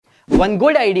One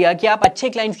good idea कि आप अच्छे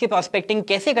क्लाइंट्स की प्रोस्पेक्टिंग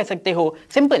कैसे कर सकते हो,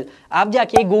 सिंपल, आप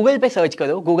जाके गूगल पे सर्च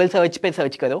करो, गूगल सर्च पे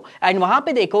सर्च करो एंड वहां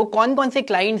पे देखो कौन कौन से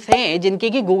क्लाइंट्स हैं जिनके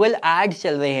की गूगल एड्स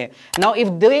चल रहे हैं। Now if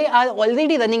they are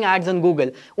already running ads on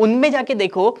Google, उनमें जाके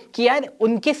देखो कि यार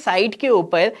उनके साइट के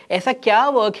ऊपर ऐसा क्या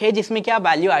वर्क है जिसमें क्या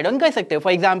वैल्यू एड ऑन कर सकते हो।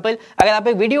 फॉर एग्जाम्पल, अगर आप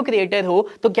एक वीडियो क्रिएटर हो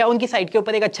तो क्या उनकी साइट के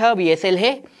ऊपर एक अच्छा VSL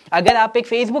है? अगर आप एक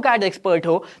फेसबुक एड एक्सपर्ट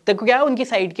हो तो क्या उनकी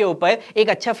साइट के ऊपर एक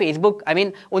अच्छा फेसबुक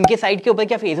उनके साइट के ऊपर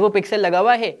क्या फेसबुक पिक्सल लगा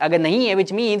हुआ है? अगर नहीं है,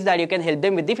 which means that you can help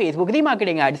them with the Facebook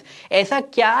remarketing ads. ऐसा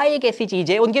क्या एक ऐसी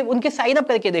चीज है, उनके साइन अप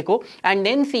करके देखो एंड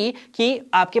देन सी कि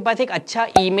आपके पास एक अच्छा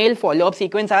ईमेल फॉलो अप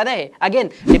सीक्वेंस आ रहा है। Again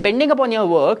depending upon your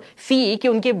work, see कि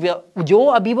उनके जो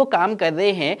अभी वो काम कर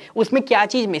रहे हैं उसमें क्या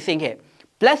चीज मिसिंग है,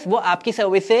 प्लस वो आपकी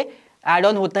सर्विस से एड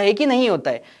ऑन होता है कि नहीं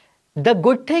होता है। The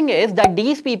good thing is that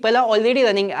these people are already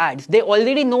running ads. They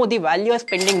already know the value of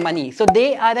spending money. So they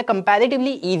are a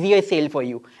comparatively easier sale for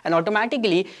you. And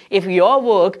automatically, if your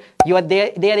work,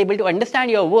 they are able to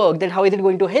understand your work, then how is it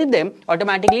going to help them?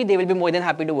 Automatically, they will be more than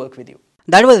happy to work with you.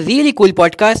 That was really cool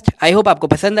podcast. I hope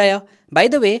आपको पसंद आया. By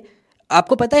the way,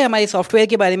 आपको पता है हमारे software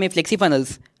के बारे में,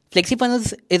 FlexiFunnels.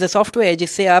 FlexiFunnels is a software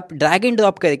जिससे आप ड्रैग एंड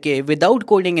ड्रॉप करके विदाउट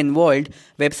कोडिंग इन्वॉल्व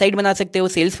वेबसाइट बना सकते हो,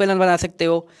 सेल्स फनल बना सकते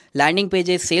हो, landing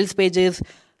pages, sales pages,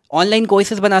 online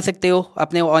courses बना सकते हो,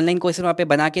 अपने ऑनलाइन कोर्सेज वहाँ पे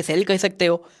बना के सेल कर सकते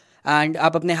हो एंड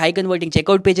आप अपने हाई कन्वर्टिंग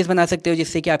चेकआउट पेजेस बना सकते हो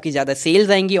जिससे कि आपकी ज़्यादा सेल्स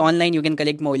आएंगी online. You can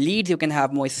collect more leads, you can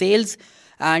have more sales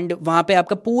and वहाँ पे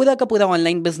आपका पूरा का पूरा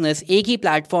ऑनलाइन बिजनेस एक ही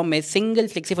प्लेटफॉर्म में सिंगल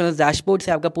FlexiFunnels डैशबोर्ड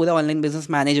से आपका पूरा ऑनलाइन बिजनेस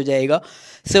मैनेज हो जाएगा।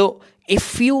 सो if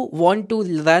you want to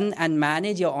run and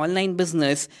manage your online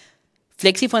business,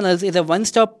 FlexiFunnels is a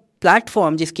one-stop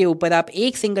platform जिसके ऊपर आप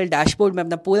एक सिंगल डैशबोर्ड में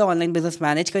अपना पूरा ऑनलाइन बिजनेस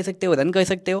मैनेज कर सकते हो, रन कर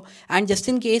सकते हो। एंड जस्ट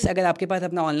इन केस अगर आपके पास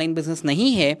अपना ऑनलाइन बिजनेस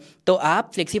नहीं है तो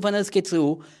आप FlexiFunnels के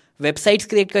थ्रू वेबसाइट्स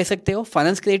क्रिएट कर सकते हो,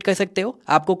 फनल्स क्रिएट कर सकते हो।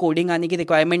 आपको कोडिंग आने की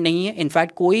रिक्वायरमेंट नहीं है।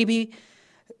 इनफैक्ट कोई भी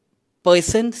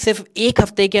पर्सन सिर्फ एक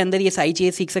हफ्ते के अंदर ये सारी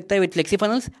चीज़ें सीख सकता है विद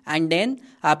FlexiFunnels एंड देन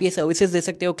आप ये सर्विसेज दे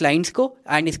सकते हो क्लाइंट्स को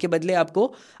एंड इसके बदले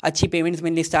आपको अच्छी पेमेंट्स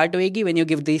मिलनी स्टार्ट होएगी when you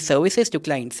give the services to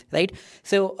clients, right.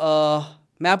 सो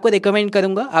मैं आपको रिकमेंड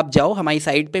करूँगा आप जाओ हमारी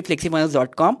साइट पे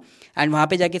flexifunnels.com एंड वहाँ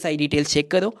पे जाके सारी डिटेल्स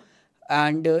चेक करो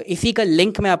एंड इसी का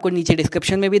लिंक मैं आपको नीचे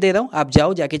डिस्क्रिप्शन में भी दे रहा हूँ, आप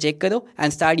जाओ जाके चेक करो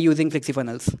and start using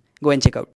FlexiFunnels। Go and check out.